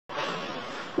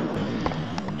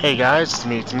Hey guys, it's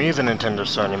me, the Nintendo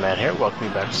Sony Man here. Welcome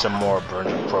you back to some more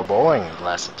Brunswick Pro Bowling.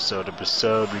 Last episode, we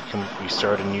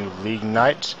started a new league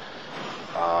night.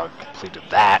 Completed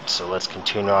that, so let's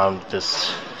continue on with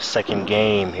this second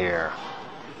game here.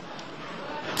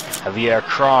 Javier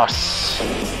Cross.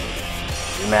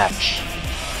 Rematch.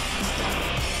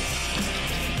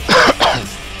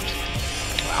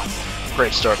 Wow.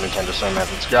 Great start, Nintendo Sony Man.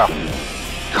 Let's go.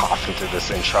 Coughing through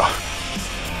this intro.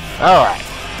 Alright.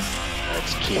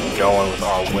 Let's keep going with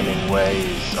our winning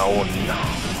ways. Oh no.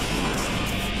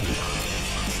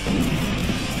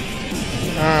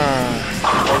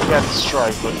 Well, we got the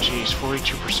strike, but geez,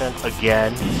 42%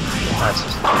 again.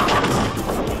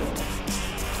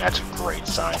 That's a great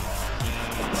sign.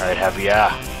 Alright,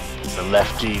 Javier, the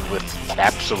lefty with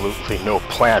absolutely no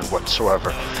plan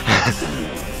whatsoever.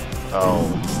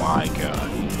 Oh my god.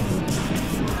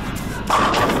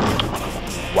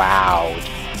 Wow.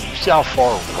 See how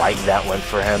far right that went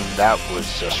for him? That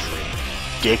was just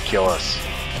ridiculous.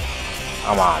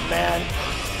 Come on, man.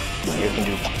 You can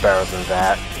do better than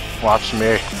that. Watch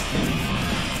me.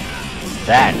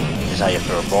 That is how you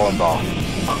throw a bowling ball.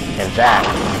 And that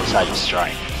is how you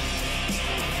strike.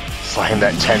 Slam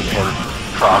that 10-pin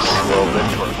cross a little bit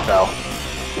before it fell.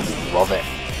 Love it.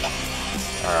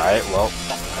 Alright, well,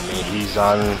 I mean, he's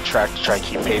on track to try and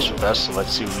keep pace with us, so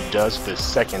let's see what he does with his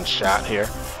second shot here.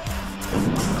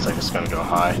 Looks like it's gonna go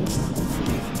high.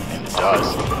 And it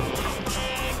does.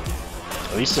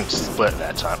 At least didn't split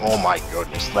that time. Oh my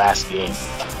goodness, last game.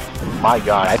 My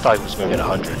god, I thought he was gonna get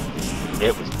 100.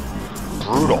 It was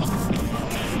brutal.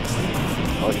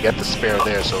 Well, you got the spare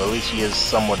there, so at least he is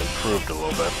somewhat improved a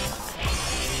little bit.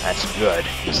 That's good.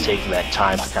 He's taking that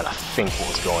time to kind of think what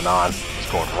was going on, what's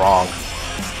going wrong.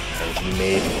 And he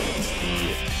made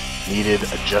the needed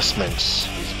adjustments.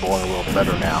 He's bowling a little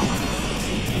better now.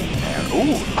 And,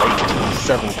 ooh, late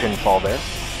 7-pin fall there.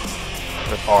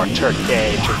 With our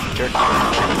turkey.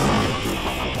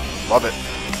 Love it.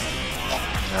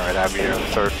 Alright, Javier,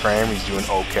 third frame, he's doing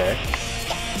okay.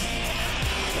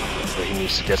 But he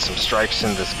needs to get some strikes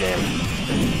in this game.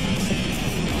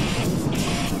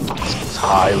 This goes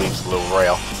high, leaves a little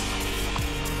rail.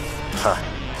 Huh.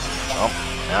 Well,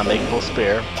 now makeable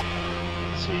spare.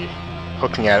 Let's see.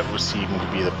 Hooking at it would seem to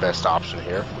be the best option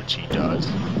here, which he does.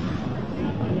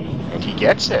 And he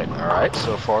gets it. Alright,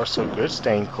 so far so good.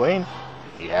 Staying clean.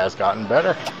 He has gotten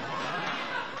better.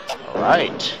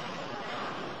 Alright.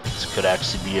 This could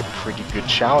actually be a pretty good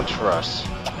challenge for us.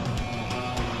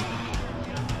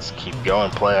 Let's keep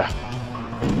going, player.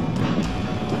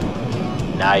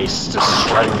 Nice. Just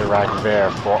shredding the rack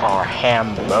there for our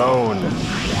ham bone.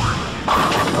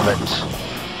 Love it.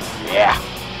 Yeah.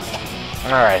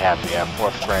 Alright, happy. Yeah,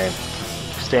 fourth frame.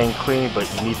 Staying clean, but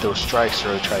you need those strikes to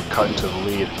really try to cut into the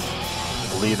lead.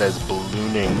 The lead that is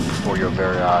ballooning before your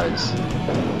very eyes.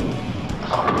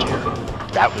 Oh dear.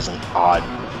 That was an odd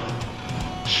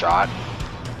shot.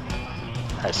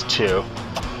 That's two.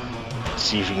 Let's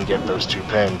see if you can get those 2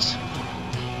 pins.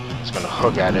 He's gonna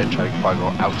hook at it, try to probably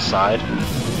go outside.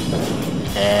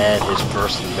 And his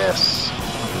first miss.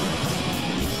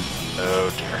 Oh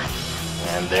dear.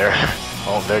 And there,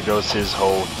 oh, there goes his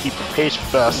whole keep the pace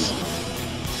with us.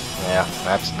 Yeah,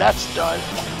 that's done.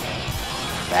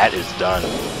 That is done.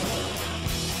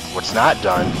 What's not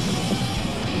done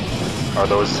are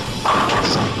those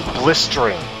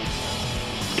blistering,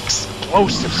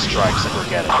 explosive strikes that we're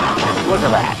getting. Look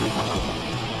at that.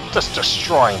 Just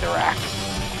destroying the rack.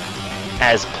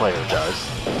 As player does.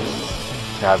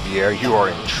 Javier, you are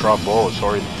in trouble. It's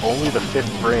only the 5th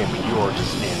frame, and you are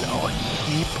just in a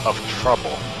heap of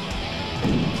trouble.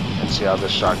 Let's see how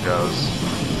this shot goes.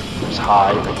 It's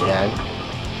high again.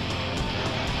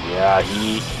 Yeah,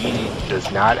 he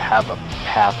does not have a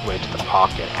pathway to the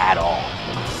pocket at all.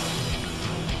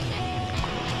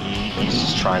 He's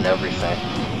just trying everything.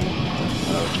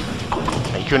 Okay.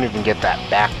 And he couldn't even get that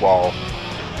back wall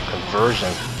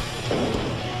conversion.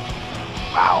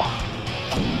 Wow.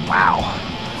 Wow.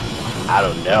 I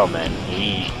don't know, man.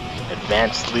 He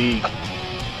advanced league.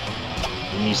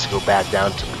 He needs to go back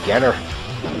down to beginner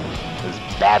as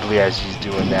badly as he's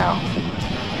doing now.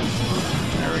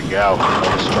 There we go.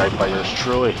 Another strike by yours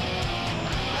truly.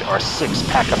 There are 6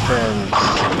 pack of pins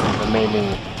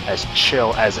remaining as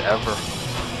chill as ever.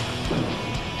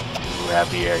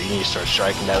 Javier, you need to start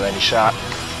striking that any shot.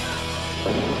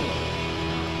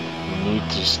 You need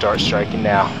to start striking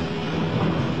now.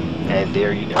 And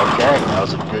there you go. Okay, that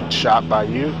was a good shot by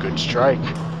you. Good strike.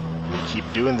 You keep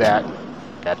doing that.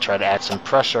 Gotta try to add some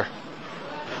pressure.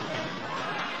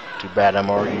 Too bad I'm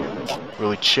already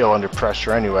really chill under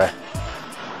pressure anyway.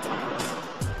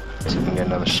 See if we can get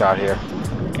another shot here.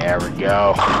 There we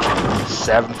go.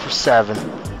 7 for 7. 7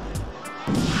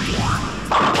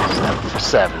 for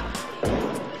 7.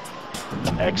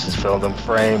 X is filling them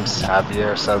frames.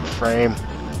 Javier 7th frame.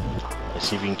 Let's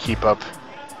see if we can keep up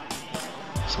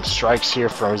some strikes here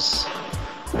from his...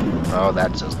 Oh,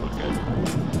 that does look good.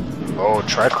 Oh,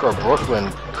 tried for a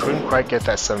Brooklyn. Couldn't quite get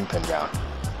that 7 pin down.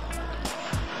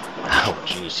 Oh,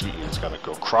 jeez, he is going to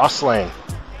go cross lane.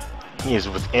 He is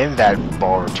within that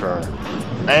ball return.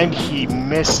 And he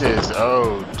misses.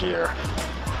 Oh, dear.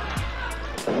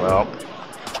 Well.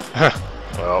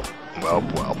 well.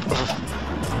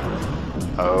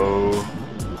 Oh,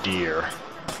 dear.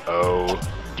 Oh,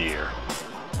 dear.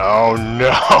 Oh,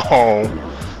 no.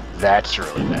 That's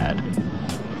really bad.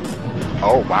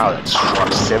 Oh, wow, that struck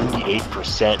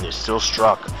 78% and it still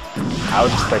struck. I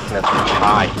was expecting that to be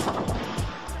high.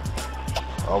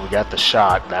 Oh, we got the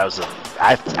shot. That was a...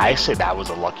 I say that was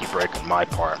a lucky break on my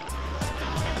part.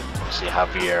 Let's see,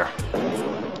 Javier.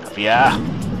 Javier!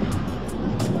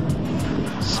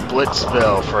 Split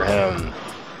spill for him.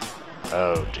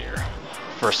 Oh, dear.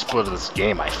 First split of this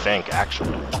game, I think,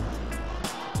 actually.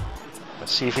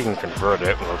 Let's see if he can convert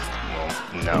it. Well,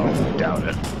 no, I doubt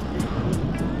it.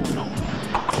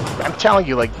 I'm telling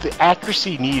you, like, the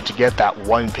accuracy needed to get that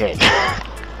 1 pin.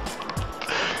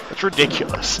 It's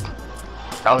ridiculous.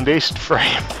 Foundation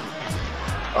frame.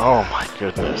 Oh my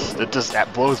goodness.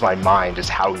 That blows my mind just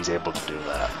how he's able to do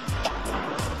that.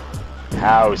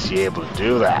 How is he able to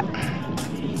do that?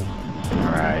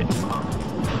 Alright.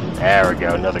 There we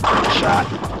go, another great shot.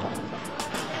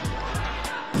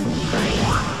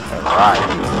 Alright.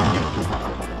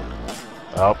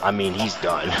 Well, I mean, he's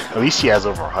done. At least he has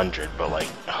over 100, but like,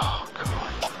 oh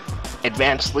god.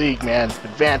 Advanced League, man.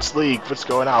 Advanced League. What's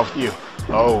going on with you?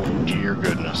 Oh, dear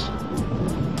goodness.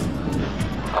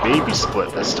 Baby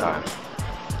split this time.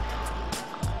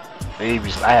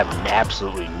 Babies. I have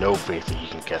absolutely no faith that you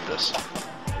can get this.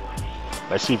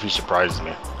 Let's see if he surprises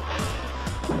me.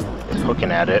 He's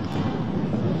hooking at it.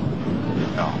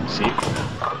 Oh, see?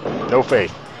 No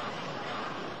faith.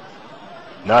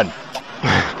 None.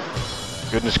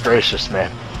 Goodness gracious, man.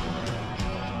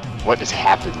 What has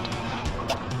happened?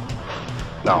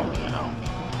 No.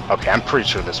 Okay, I'm pretty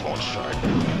sure this won't strike.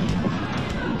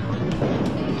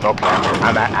 Okay,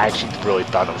 I actually really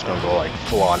thought it was going to go like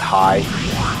full on high.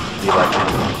 Be like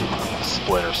a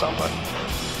split or something.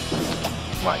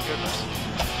 My goodness.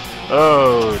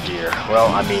 Oh dear.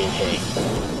 Well, I mean, hey.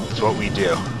 It's what we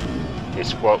do.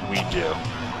 It's what we do.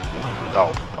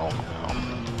 Oh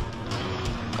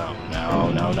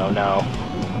no.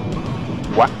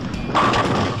 What?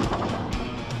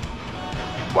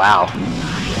 Wow.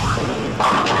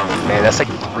 Man, that's like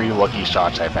 3 lucky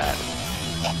shots I've had.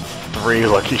 3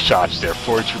 lucky shots there.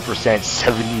 42%,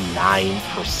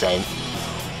 79%.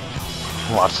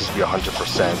 Watch this be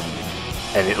 100%.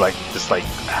 And it like just like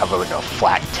have like a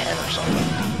flat 10 or something.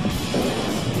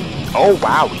 Oh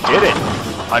wow, we did it!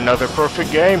 Another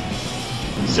perfect game.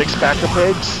 6 pack of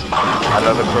pigs.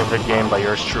 Another perfect game by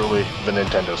yours truly, the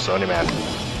Nintendo Sony Man.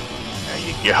 There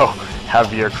you go.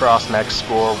 Javier Cross max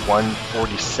score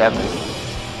 147.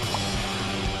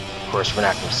 Of course, we're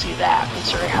not going to see that,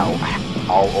 considering how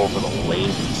all over the lane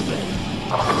he's been.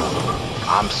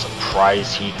 I'm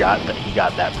surprised he got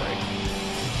that break.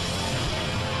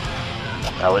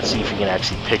 Now let's see if he can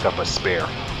actually pick up a spare.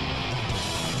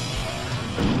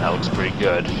 That looks pretty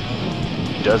good.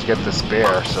 He does get the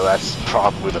spare, so that's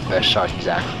probably the best shot he's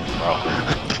actually thrown.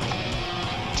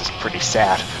 Just pretty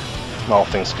sad, all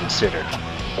things considered.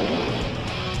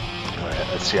 Alright,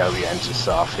 let's see how he ends this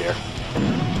off here.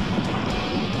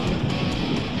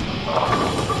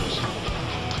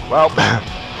 Well,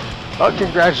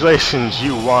 congratulations,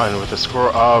 you won with a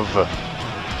score of,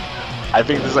 I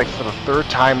think this is like for the 3rd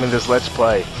time in this Let's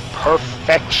Play,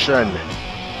 perfection,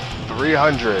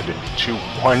 300 to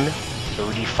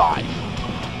 135.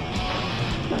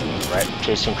 Alright,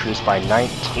 chase increased by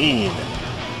 19.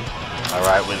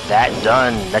 Alright, with that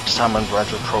done, next time on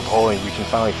Brunswick Pro Bowling, we can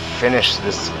finally finish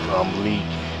this league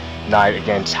night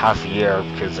against Javier,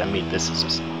 because, I mean, this is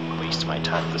just a waste of my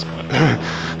time at this point.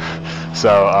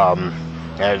 So,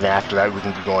 and then after that, we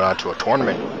can be going on to a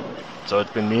tournament. So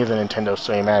it's been me, the Nintendo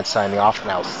Sony Man, signing off,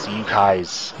 and I'll see you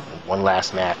guys in one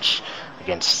last match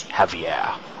against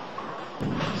Javier.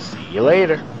 See you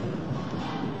later.